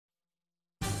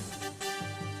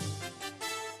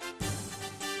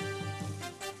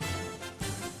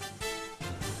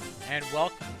and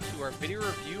welcome to our video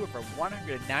review of our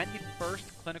 191st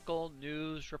Clinical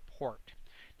News Report.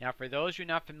 Now, for those of you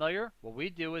not familiar, what we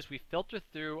do is we filter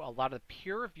through a lot of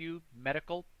peer-reviewed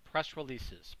medical press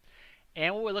releases.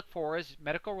 And what we look for is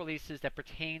medical releases that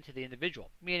pertain to the individual,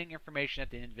 meaning information that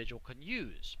the individual can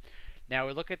use. Now,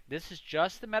 we look at this is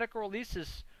just the medical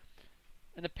releases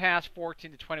in the past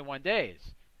 14 to 21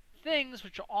 days. Things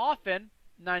which are often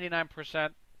 99%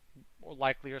 or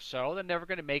likely or so, they're never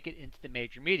going to make it into the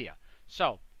major media.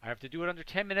 So I have to do it under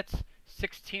 10 minutes,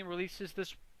 16 releases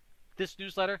this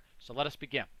newsletter, so let us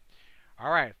begin.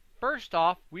 All right, first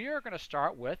off, we are going to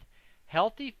start with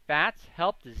healthy fats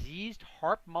help diseased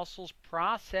heart muscles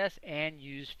process and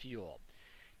use fuel.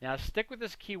 Now stick with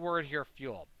this key word here,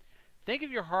 fuel. Think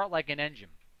of your heart like an engine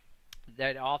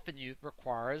that often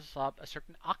requires a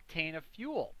certain octane of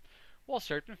fuel. Well,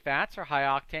 certain fats are high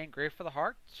octane, great for the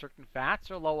heart. Certain fats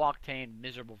are low octane,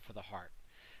 miserable for the heart.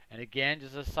 And again,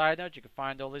 just as a side note, you can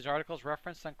find all these articles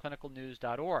referenced on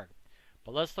clinicalnews.org.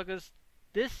 But let's look at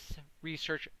this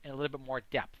research in a little bit more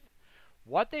depth.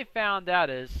 What they found out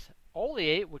is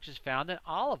oleate, which is found in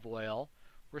olive oil,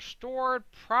 restored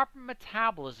proper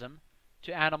metabolism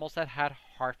to animals that had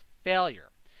heart failure.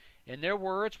 In their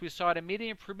words, we saw an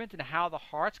immediate improvement in how the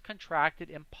hearts contracted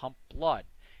and pumped blood.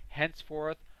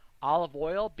 Henceforth, olive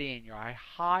oil being your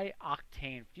high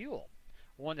octane fuel.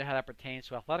 I wonder how that pertains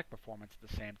to athletic performance at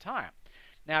the same time.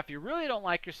 Now, if you really don't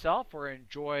like yourself or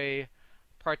enjoy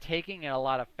partaking in a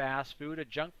lot of fast food or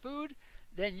junk food,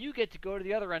 then you get to go to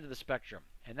the other end of the spectrum.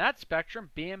 And that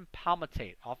spectrum being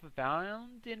palmitate, often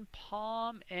found in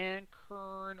palm and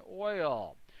kern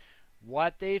oil.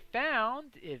 What they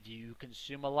found, if you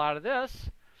consume a lot of this,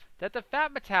 that the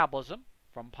fat metabolism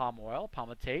from palm oil,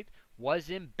 palmitate, was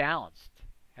imbalanced.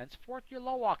 Henceforth, your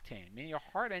low octane, meaning your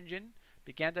heart engine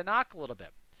began to knock a little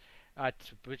bit,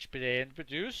 which began to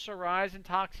produce a rise in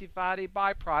toxic fatty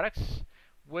byproducts,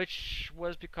 which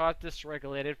was because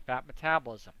dysregulated fat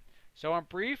metabolism. So in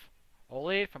brief,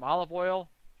 oleate from olive oil,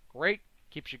 great,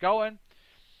 keeps you going.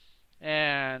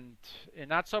 And in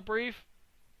not so brief,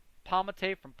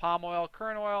 palmitate from palm oil,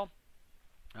 kern oil.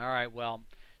 All right, well,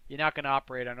 you're not going to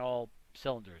operate on all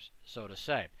cylinders, so to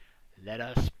say. Let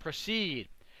us proceed.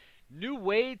 New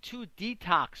way to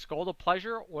detox. Goal of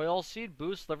pleasure, oilseed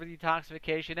boosts liver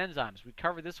detoxification enzymes. We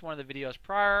covered this one in the videos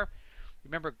prior.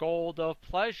 Remember, gold of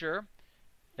pleasure,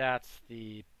 that's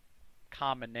the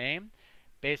common name.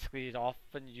 Basically, it's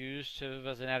often used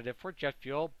as an additive for jet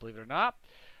fuel, believe it or not.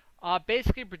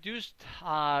 Basically produced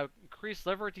increased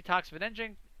liver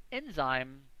detoxification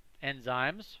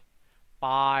enzymes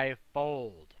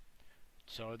bifold.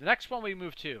 So the next one we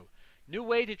move to. New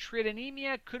way to treat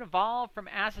anemia could evolve from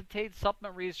acetate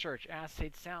supplement research.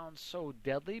 Acetate sounds so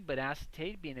deadly, but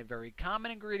acetate being a very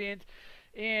common ingredient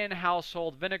in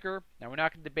household vinegar. Now, we're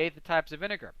not going to debate the types of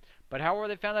vinegar, but however,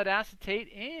 they found that acetate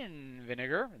in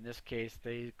vinegar, in this case,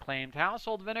 they claimed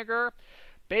household vinegar,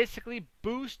 basically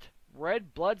boost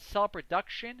red blood cell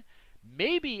production,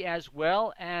 maybe as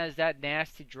well as that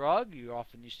nasty drug you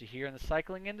often used to hear in the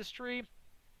cycling industry,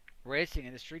 racing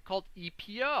industry, called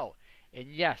EPO. And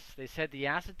yes, they said the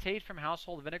acetate from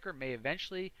household vinegar may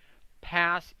eventually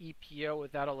pass EPO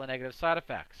without all the negative side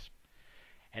effects.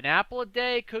 An apple a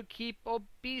day could keep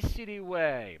obesity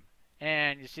away.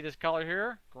 And you see this color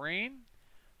here, green?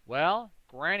 Well,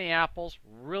 granny apples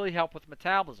really help with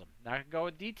metabolism. Not going to go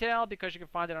in detail because you can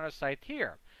find it on our site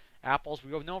here. Apples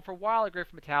we've known for a while are great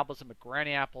for metabolism, but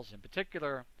granny apples in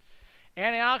particular.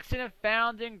 Antioxidant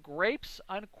found in grapes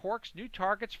uncorks new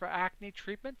targets for acne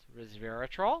treatment,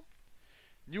 resveratrol.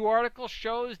 New article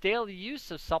shows daily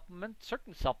use of certain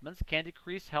supplements can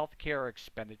decrease healthcare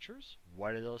expenditures.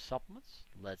 What are those supplements?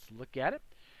 Let's look at it.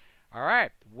 All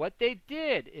right, what they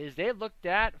did is they looked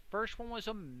at, first one was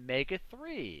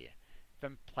omega-3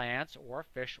 from plants or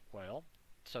fish oil,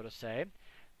 so to say.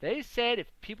 They said if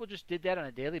people just did that on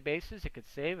a daily basis, it could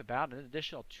save about an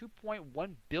additional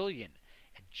 $2.1 billion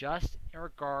just in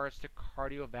regards to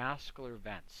cardiovascular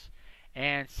events,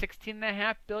 and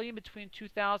 $16.5 billion between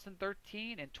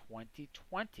 2013 and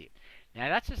 2020. Now,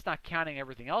 that's just not counting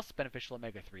everything else beneficial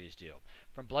omega-3s do,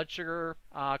 from blood sugar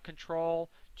control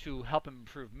to help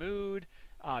improve mood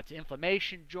to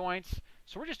inflammation joints.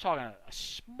 So we're just talking a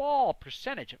small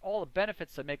percentage of all the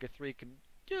benefits that omega-3 can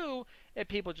do if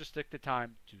people just take the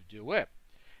time to do it.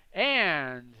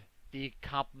 And the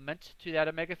complement to that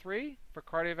omega-3 for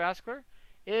cardiovascular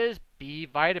is B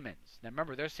vitamins. Now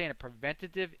remember, they're saying a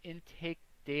preventative intake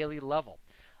daily level.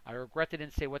 I regret they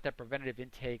didn't say what that preventative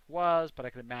intake was, but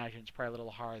I can imagine it's probably a little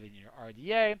higher than your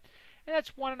RDA. And that's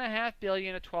 $1.5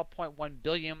 billion to $12.1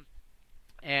 billion.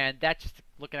 And that's just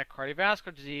looking at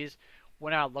cardiovascular disease. We're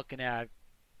not looking at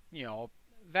you know,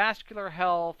 vascular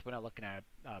health. We're not looking at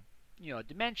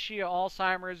dementia,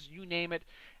 Alzheimer's, you name it,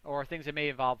 or things that may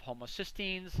involve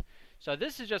homocysteines. So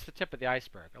this is just the tip of the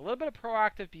iceberg. A little bit of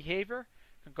proactive behavior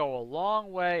can go a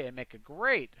long way and make a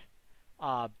great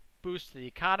uh, boost to the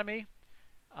economy.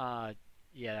 Uh,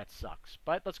 yeah, that sucks.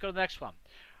 But let's go to the next one.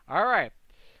 All right.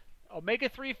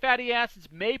 Omega-3 fatty acids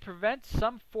may prevent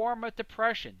some form of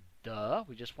depression. Duh,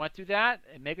 we just went through that.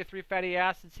 Omega-3 fatty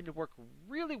acids seem to work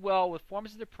really well with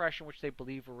forms of depression which they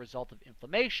believe are a result of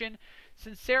inflammation.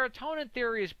 Since serotonin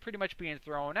theory is pretty much being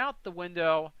thrown out the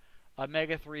window,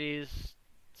 omega-3s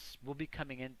will be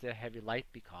coming into heavy light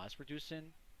because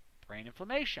reducing brain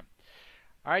inflammation.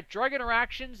 All right, drug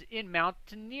interactions in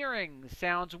mountaineering.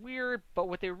 Sounds weird, but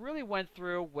what they really went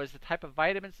through was the type of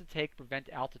vitamins to take to prevent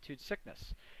altitude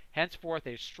sickness. Henceforth,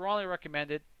 they strongly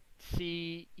recommended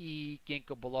C, E,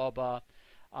 ginkgo biloba,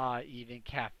 even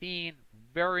caffeine.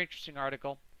 Very interesting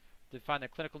article to find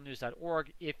at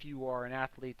clinicalnews.org if you are an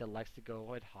athlete that likes to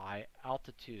go at high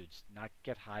altitudes. Not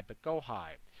get high, but go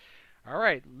high. All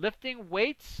right, lifting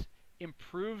weights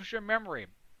improves your memory.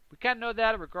 We kind of know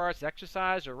that in regards to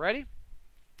exercise already,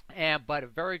 but a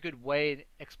very good way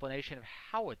explanation of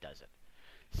how it does it.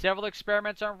 Several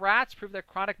experiments on rats prove that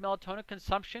chronic melatonin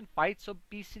consumption fights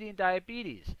obesity and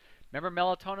diabetes. Remember,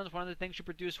 melatonin is one of the things you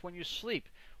produce when you sleep.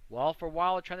 Well, for a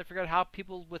while, we're trying to figure out how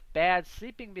people with bad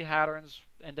sleeping patterns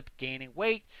end up gaining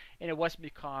weight, and it wasn't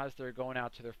because they're going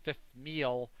out to their fifth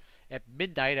meal at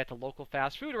midnight at the local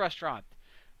fast food restaurant.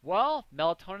 Well,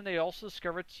 melatonin they also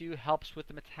discovered to helps with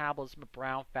the metabolism of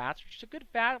brown fats, which is a good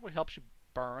fat, which helps you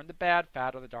burn the bad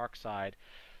fat or the dark side,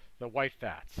 the white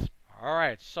fats. All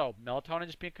right, so melatonin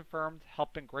is being confirmed,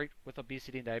 helping great with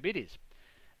obesity and diabetes.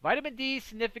 Vitamin D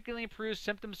significantly improves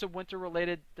symptoms of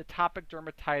winter-related atopic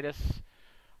dermatitis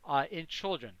in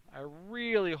children. I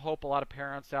really hope a lot of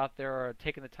parents out there are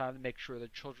taking the time to make sure their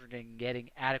children are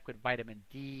getting adequate vitamin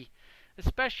D,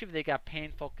 especially if they got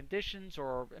painful conditions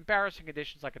or embarrassing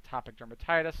conditions like atopic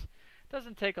dermatitis. It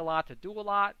doesn't take a lot to do a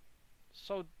lot,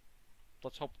 so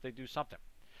let's hope they do something.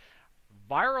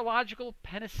 Virological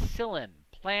penicillin,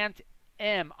 plant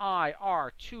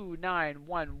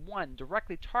MIR2911,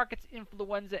 directly targets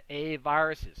influenza A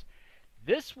viruses.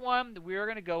 This one we are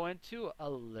going to go into a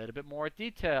little bit more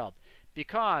detailed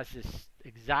because this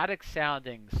exotic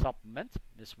sounding supplement,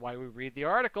 this is why we read the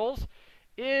articles,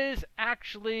 is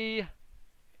actually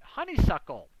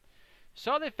honeysuckle.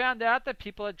 So they found out that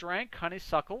people that drank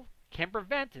honeysuckle can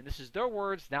prevent, and this is their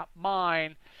words, not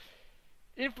mine,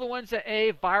 influenza A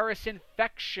virus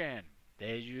infection.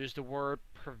 They use the word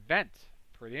prevent.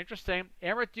 Pretty interesting.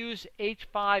 And reduce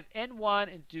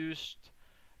H5N1 induced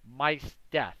mice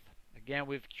death. Again,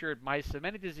 we've cured mice of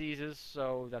many diseases,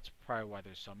 so that's probably why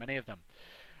there's so many of them.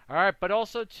 All right, but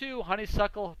also, too,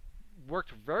 honeysuckle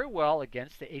worked very well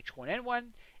against the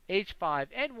H1N1,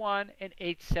 H5N1, and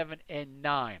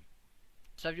H7N9.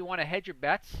 So if you want to hedge your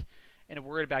bets and are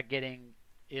worried about getting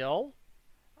ill,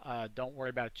 don't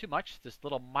worry about it too much. This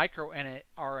little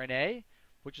microRNA,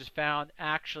 which is found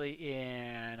actually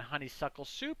in honeysuckle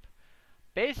soup,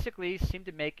 basically seemed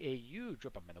to make a huge,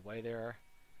 I'm in the way there,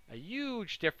 a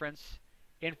huge difference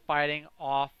in fighting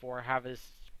off or have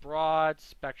this broad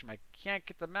spectrum, I can't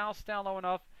get the mouse down low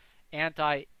enough,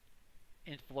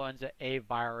 anti-influenza A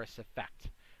virus effect.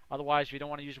 Otherwise, if you don't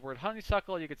want to use the word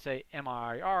honeysuckle, you could say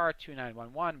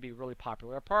MIR2911, be really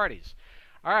popular at parties.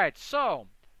 All right, so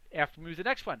after we move to the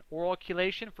next one, oral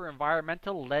chelation for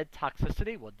environmental lead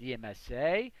toxicity, well,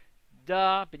 DMSA,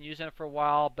 duh, been using it for a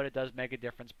while, but it does make a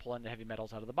difference pulling the heavy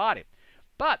metals out of the body.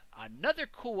 But another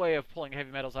cool way of pulling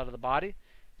heavy metals out of the body,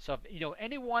 so if,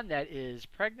 anyone that is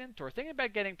pregnant or thinking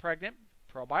about getting pregnant,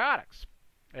 probiotics.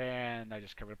 And I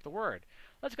just covered up the word.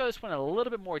 Let's go this one in a little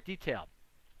bit more detail.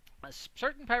 A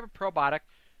certain type of probiotic,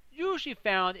 usually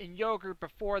found in yogurt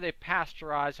before they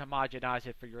pasteurize, homogenize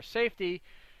it for your safety,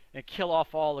 and kill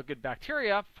off all the good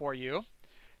bacteria for you,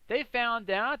 they found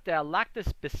out that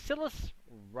Lactobacillus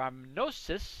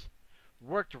rhamnosus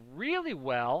worked really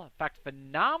well, in fact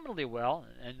phenomenally well,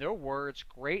 in their words,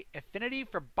 great affinity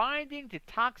for binding to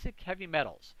toxic heavy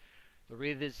metals. The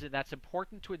reason that's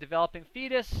important to a developing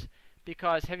fetus,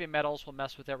 because heavy metals will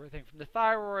mess with everything from the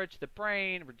thyroid to the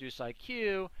brain, reduce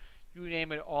IQ, you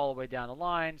name it, all the way down the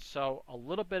line. So a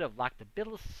little bit of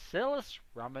Lactobacillus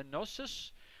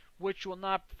rhamnosus, which you will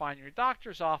not find in your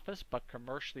doctor's office, but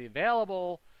commercially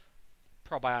available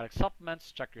probiotic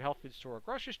supplements, check your health food store or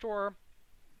grocery store,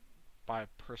 by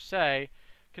per se,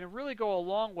 can really go a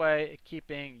long way at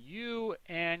keeping you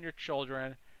and your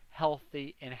children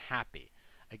healthy and happy.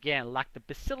 Again,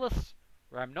 Lactobacillus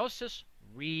rhamnosus,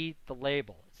 read the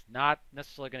label. It's not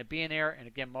necessarily going to be in there, and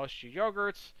again, most of your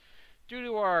yogurts, due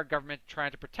to our government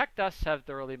trying to protect us, have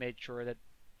thoroughly made sure that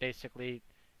basically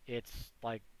it's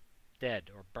like dead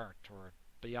or burnt or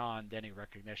beyond any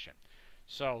recognition.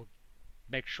 So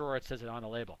make sure it says it on the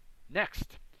label.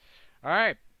 Next. All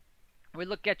right. We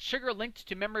look at sugar linked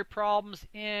to memory problems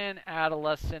in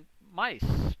adolescent mice.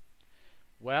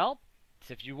 Well,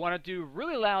 if you want to do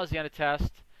really lousy on a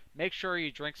test, make sure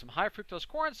you drink some high fructose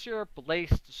corn syrup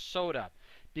laced soda,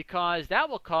 because that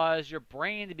will cause your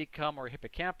brain to become, or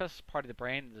hippocampus, part of the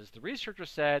brain, as the researcher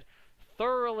said,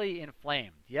 thoroughly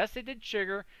inflamed. Yes, they did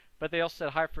sugar, but they also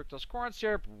said high fructose corn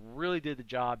syrup really did the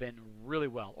job and really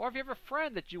well. Or if you have a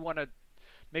friend that you want to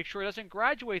make sure doesn't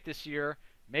graduate this year,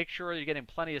 make sure you're getting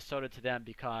plenty of soda to them,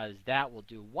 because that will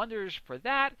do wonders for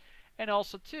that. And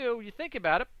also, too, you think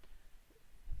about it,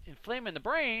 inflaming the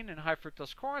brain and high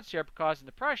fructose corn syrup causing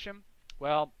depression,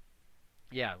 well,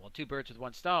 yeah, well, two birds with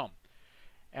one stone.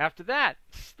 After that,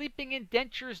 sleeping in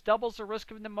dentures doubles the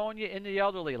risk of pneumonia in the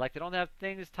elderly. Like they don't have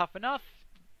things tough enough,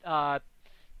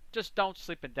 just don't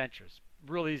sleep in dentures.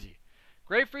 Real easy.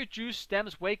 Grapefruit juice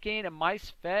stems weight gain in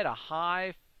mice fed a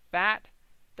high-fat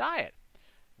diet.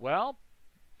 Well,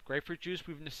 grapefruit juice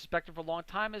we've suspected for a long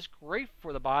time is great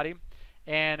for the body,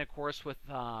 and of course with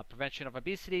prevention of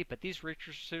obesity, but these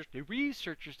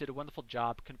researchers did a wonderful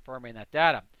job confirming that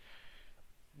data.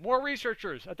 More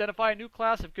researchers identify a new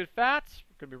class of good fats.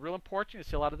 It's going to be real important. You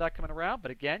see a lot of that coming around,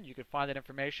 but again, you can find that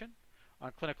information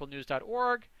on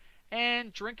clinicalnews.org.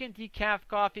 And drinking decaf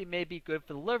coffee may be good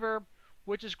for the liver,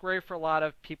 which is great for a lot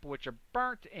of people which are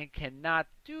burnt and cannot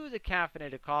do the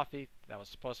caffeinated coffee. That was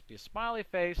supposed to be a smiley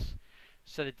face.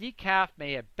 So the decaf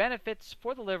may have benefits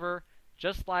for the liver,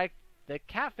 just like the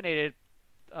caffeinated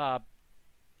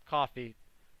coffee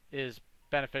is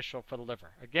beneficial for the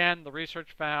liver. Again, the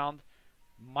research found,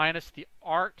 minus the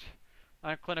art,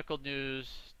 on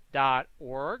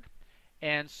clinicalnews.org.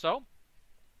 And so,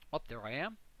 oh, there I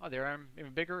am. Oh, there I am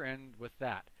even bigger, and with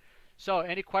that. So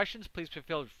any questions, please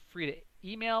feel free to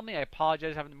email me. I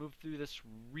apologize having to move through this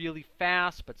really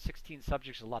fast, but 16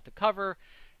 subjects is a lot to cover,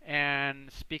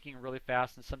 and speaking really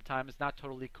fast and sometimes not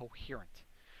totally coherent.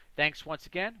 Thanks once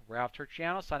again. Ralph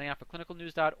Turchiano signing off for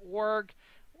clinicalnews.org.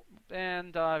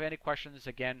 And if any questions,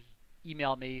 again,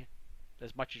 email me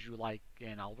as much as you like,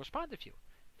 and I'll respond to you.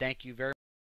 Thank you very much.